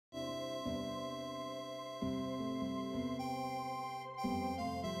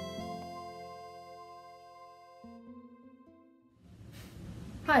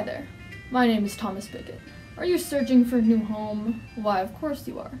Hi there, my name is Thomas Pickett. Are you searching for a new home? Why, of course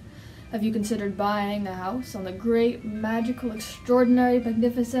you are. Have you considered buying a house on the great, magical, extraordinary,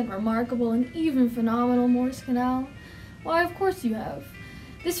 magnificent, remarkable, and even phenomenal Morris Canal? Why, of course you have.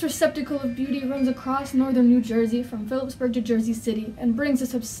 This receptacle of beauty runs across northern New Jersey from Phillipsburg to Jersey City and brings a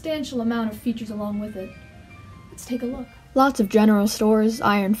substantial amount of features along with it. Let's take a look. Lots of general stores,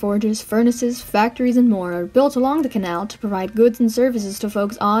 iron forges, furnaces, factories, and more are built along the canal to provide goods and services to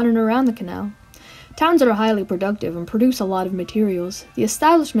folks on and around the canal. Towns are highly productive and produce a lot of materials. The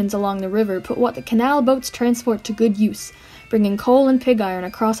establishments along the river put what the canal boats transport to good use, bringing coal and pig iron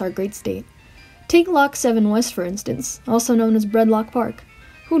across our great state. Take Lock 7 West, for instance, also known as Breadlock Park.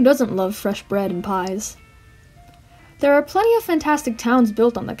 Who doesn't love fresh bread and pies? There are plenty of fantastic towns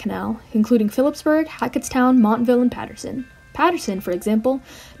built on the canal, including Phillipsburg, Hackettstown, Montville, and Patterson. Patterson, for example,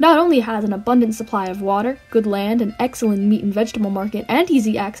 not only has an abundant supply of water, good land, an excellent meat and vegetable market, and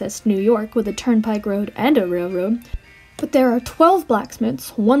easy access to New York with a turnpike road and a railroad, but there are 12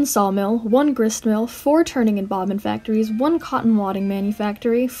 blacksmiths, 1 sawmill, 1 grist mill, 4 turning and bobbin factories, 1 cotton wadding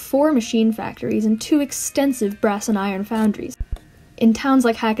manufactory, 4 machine factories, and 2 extensive brass and iron foundries. In towns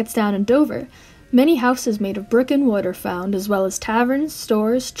like Hackettstown and Dover, many houses made of brick and wood are found, as well as taverns,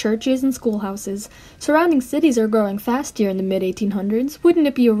 stores, churches, and schoolhouses. Surrounding cities are growing fast here in the mid-1800s. Wouldn't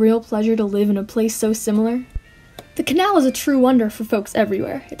it be a real pleasure to live in a place so similar? The canal is a true wonder for folks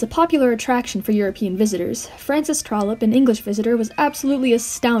everywhere. It's a popular attraction for European visitors. Francis Trollope, an English visitor, was absolutely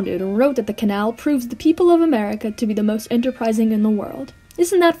astounded and wrote that the canal proves the people of America to be the most enterprising in the world.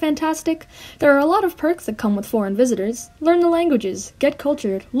 Isn't that fantastic? There are a lot of perks that come with foreign visitors. Learn the languages, get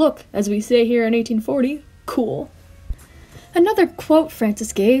cultured, look, as we say here in 1840, cool. Another quote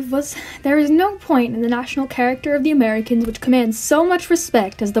Francis gave was, "There is no point in the national character of the Americans which commands so much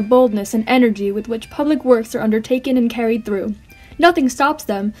respect as the boldness and energy with which public works are undertaken and carried through. Nothing stops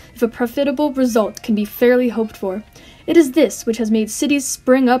them if a profitable result can be fairly hoped for. It is this which has made cities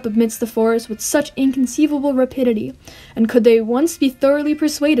spring up amidst the forest with such inconceivable rapidity, and could they once be thoroughly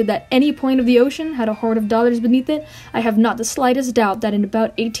persuaded that any point of the ocean had a hoard of dollars beneath it, I have not the slightest doubt that in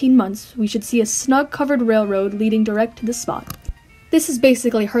about 18 months we should see a snug-covered railroad leading direct to the spot." This is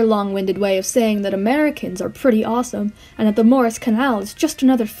basically her long-winded way of saying that Americans are pretty awesome, and that the Morris Canal is just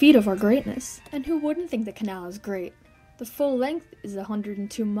another feat of our greatness. And who wouldn't think the canal is great? The full length is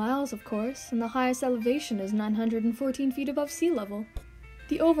 102 miles, of course, and the highest elevation is 914 feet above sea level.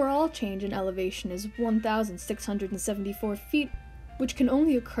 The overall change in elevation is 1,674 feet, which can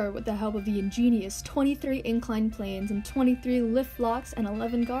only occur with the help of the ingenious 23 inclined planes and 23 lift locks and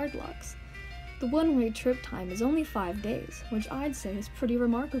 11 guard locks. The one-way trip time is only 5 days, which I'd say is pretty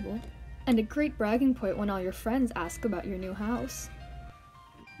remarkable, and a great bragging point when all your friends ask about your new house.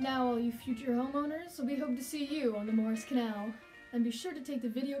 Now, all you future homeowners, we hope to see you on the Morris Canal. And be sure to take the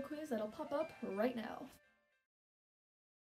video quiz that'll pop up right now.